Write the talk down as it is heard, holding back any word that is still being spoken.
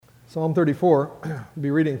Psalm 34, we'll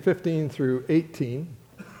be reading 15 through 18.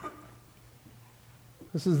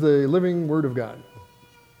 This is the living Word of God.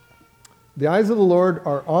 The eyes of the Lord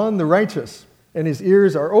are on the righteous, and his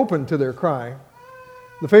ears are open to their cry.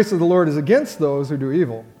 The face of the Lord is against those who do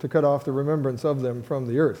evil, to cut off the remembrance of them from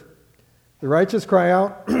the earth. The righteous cry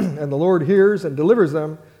out, and the Lord hears and delivers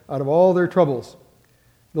them out of all their troubles.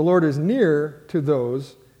 The Lord is near to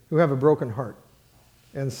those who have a broken heart,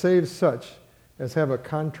 and saves such as have a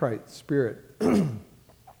contrite spirit.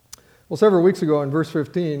 Well, several weeks ago in verse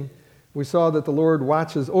 15, we saw that the Lord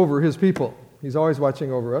watches over his people. He's always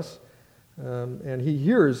watching over us, and he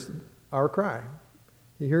hears our cry.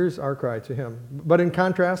 He hears our cry to him. But in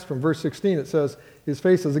contrast, from verse 16, it says, his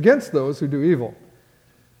face is against those who do evil.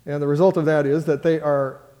 And the result of that is that they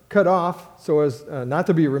are cut off so as not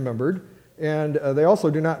to be remembered, and they also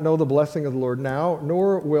do not know the blessing of the Lord now,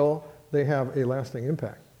 nor will they have a lasting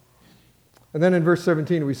impact. And then in verse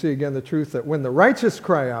 17, we see again the truth that when the righteous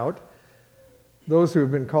cry out, those who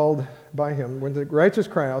have been called by him, when the righteous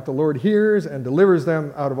cry out, the Lord hears and delivers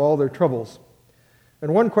them out of all their troubles.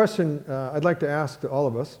 And one question I'd like to ask to all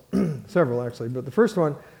of us, several actually, but the first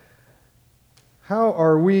one, how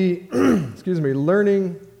are we,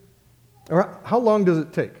 learning, or how long does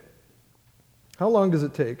it take? How long does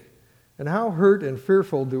it take, and how hurt and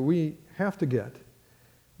fearful do we have to get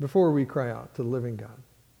before we cry out to the living God?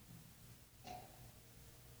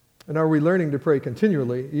 And are we learning to pray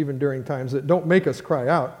continually, even during times that don't make us cry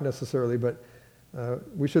out necessarily, but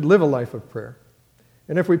we should live a life of prayer.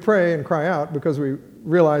 And if we pray and cry out because we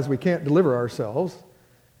realize we can't deliver ourselves,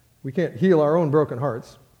 we can't heal our own broken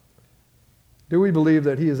hearts, do we believe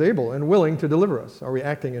that he is able and willing to deliver us? Are we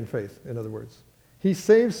acting in faith, in other words? He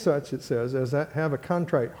saves such, it says, as that have a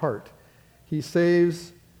contrite heart. He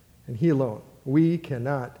saves, and he alone. We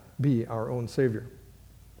cannot be our own Savior.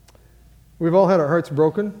 We've all had our hearts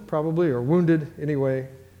broken, probably, or wounded anyway.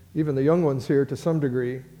 Even the young ones here to some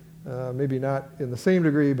degree, maybe not in the same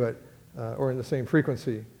degree, but or in the same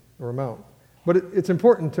frequency or amount. But it's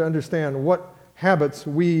important to understand what habits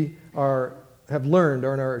we have learned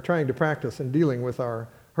or are trying to practice in dealing with our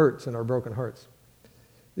hurts and our broken hearts.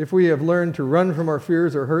 If we have learned to run from our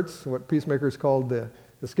fears or hurts, what peacemakers called the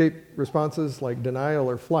escape responses like denial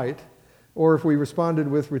or flight, or if we responded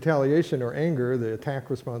with retaliation or anger, the attack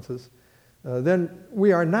responses, then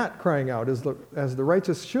we are not crying out as the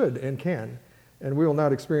righteous should and can, and we will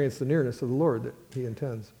not experience the nearness of the Lord that he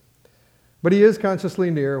intends. But he is consciously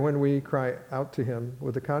near when we cry out to him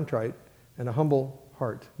with a contrite and a humble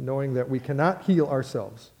heart, knowing that we cannot heal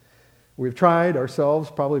ourselves. We've tried ourselves,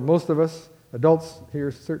 probably most of us, adults here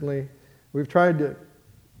certainly, we've tried to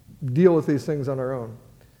deal with these things on our own.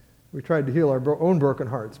 We tried to heal our own broken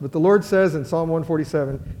hearts. But the Lord says in Psalm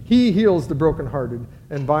 147, he heals the brokenhearted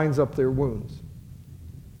and binds up their wounds.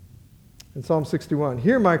 In Psalm 61,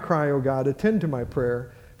 hear my cry, O God, attend to my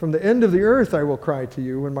prayer. From the end of the earth I will cry to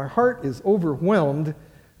you. When my heart is overwhelmed,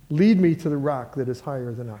 lead me to the rock that is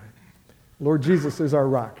higher than I. Lord Jesus is our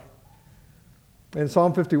rock. In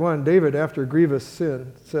Psalm 51, David, after grievous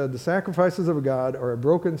sin, said, the sacrifices of God are a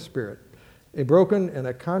broken spirit, a broken and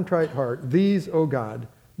a contrite heart. These, O God,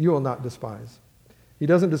 you will not despise. He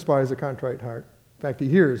doesn't despise a contrite heart. In fact, he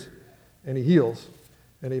hears and he heals,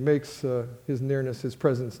 and he makes his nearness, his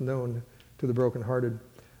presence known to the brokenhearted.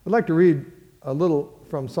 I'd like to read a little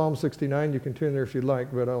from Psalm 69. You can turn there if you'd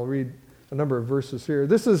like, but I'll read a number of verses here.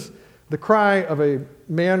 This is the cry of a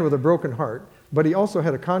man with a broken heart, but he also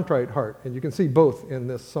had a contrite heart, and you can see both in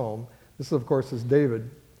this psalm. This, of course, is David,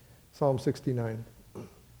 Psalm 69.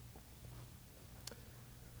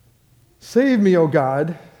 Save me, O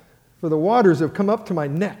God, for the waters have come up to my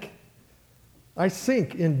neck. I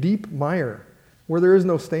sink in deep mire where there is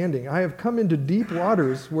no standing. I have come into deep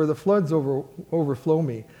waters where the floods overflow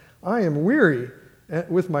me. I am weary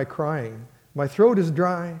with my crying. My throat is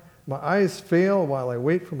dry. My eyes fail while I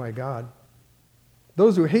wait for my God.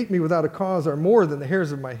 Those who hate me without a cause are more than the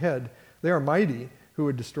hairs of my head. They are mighty who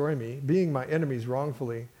would destroy me, being my enemies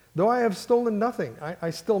wrongfully. Though I have stolen nothing, I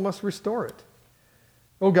still must restore it.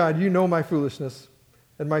 Oh God, you know my foolishness,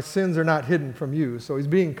 and my sins are not hidden from you. So he's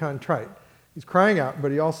being contrite. He's crying out,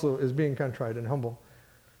 but he also is being contrite and humble.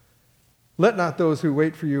 Let not those who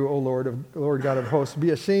wait for you, O Lord God of hosts,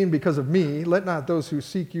 be ashamed because of me. Let not those who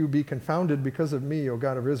seek you be confounded because of me, O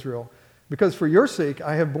God of Israel. Because for your sake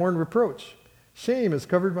I have borne reproach. Shame has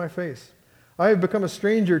covered my face. I have become a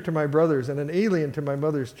stranger to my brothers and an alien to my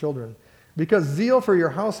mother's children. Because zeal for your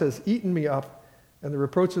house has eaten me up, and the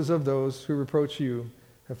reproaches of those who reproach you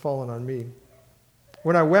have fallen on me.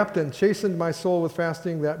 When I wept and chastened my soul with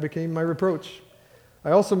fasting, that became my reproach.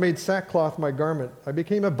 I also made sackcloth my garment. I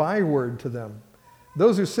became a byword to them.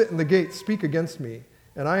 Those who sit in the gate speak against me,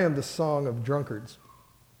 and I am the song of drunkards.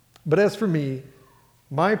 But as for me,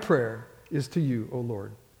 my prayer is to you, O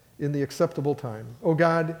Lord, in the acceptable time. O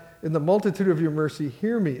God, in the multitude of your mercy,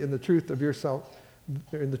 hear me in the truth of your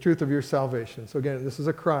salvation. So again, this is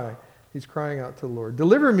a cry. He's crying out to the Lord.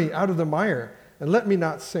 Deliver me out of the mire, and let me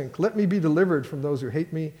not sink. Let me be delivered from those who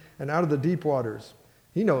hate me, and out of the deep waters.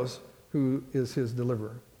 He knows who is his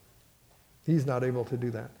deliverer. He's not able to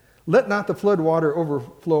do that. Let not the flood water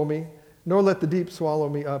overflow me, nor let the deep swallow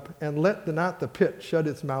me up, and let not the pit shut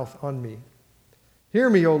its mouth on me. Hear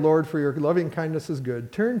me, O Lord, for your loving kindness is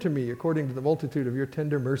good. Turn to me according to the multitude of your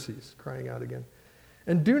tender mercies, crying out again.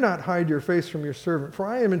 And do not hide your face from your servant, for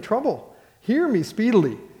I am in trouble. Hear me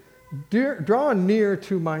speedily. Draw near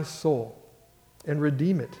to my soul and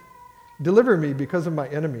redeem it. Deliver me because of my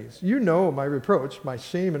enemies. You know my reproach, my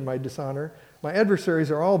shame, and my dishonor. My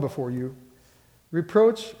adversaries are all before you.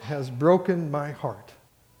 Reproach has broken my heart,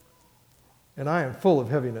 and I am full of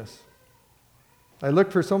heaviness. I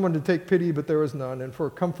looked for someone to take pity, but there was none, and for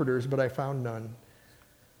comforters, but I found none.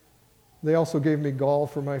 They also gave me gall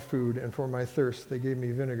for my food, and for my thirst they gave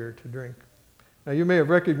me vinegar to drink. Now you may have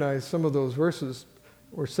recognized some of those verses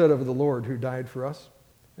were said of the Lord who died for us,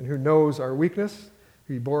 and who knows our weakness.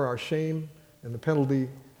 He bore our shame and the penalty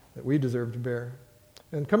that we deserve to bear.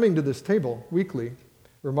 And coming to this table weekly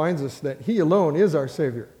reminds us that he alone is our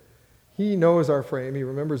Savior. He knows our frame. He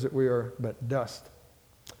remembers that we are but dust.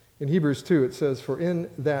 In Hebrews 2, it says, for in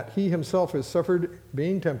that he himself has suffered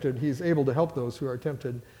being tempted, he is able to help those who are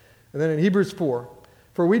tempted. And then in Hebrews 4,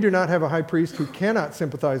 for we do not have a high priest who cannot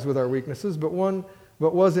sympathize with our weaknesses, but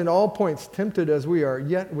was in all points tempted as we are,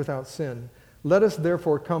 yet without sin. Let us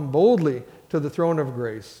therefore come boldly to the throne of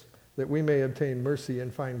grace, that we may obtain mercy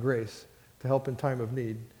and find grace to help in time of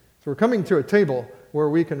need. So we're coming to a table where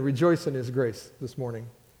we can rejoice in his grace this morning.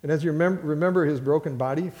 And as you remember his broken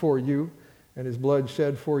body for you and his blood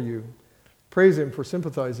shed for you, praise him for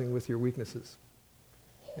sympathizing with your weaknesses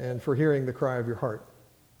and for hearing the cry of your heart,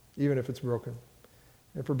 even if it's broken,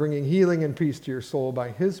 and for bringing healing and peace to your soul by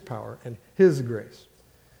his power and his grace.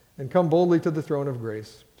 And come boldly to the throne of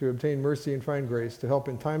grace to obtain mercy and find grace to help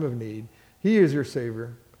in time of need. He is your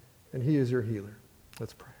Savior, and he is your healer.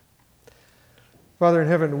 Let's pray. Father in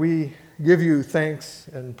heaven, we give you thanks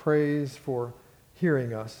and praise for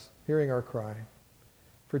hearing us, hearing our cry,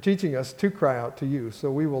 for teaching us to cry out to you,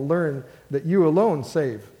 so we will learn that you alone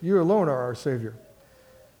save. You alone are our Savior.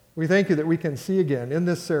 We thank you that we can see again in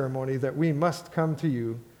this ceremony that we must come to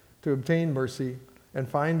you to obtain mercy and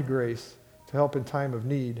find grace to help in time of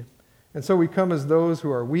need. And so we come as those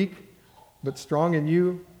who are weak but strong in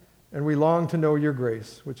you, and we long to know your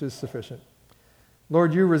grace, which is sufficient.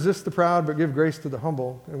 Lord, you resist the proud but give grace to the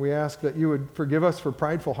humble, and we ask that you would forgive us for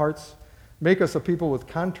prideful hearts, make us a people with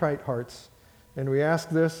contrite hearts, and we ask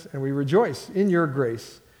this and we rejoice in your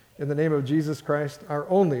grace. In the name of Jesus Christ, our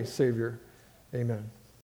only Savior, amen.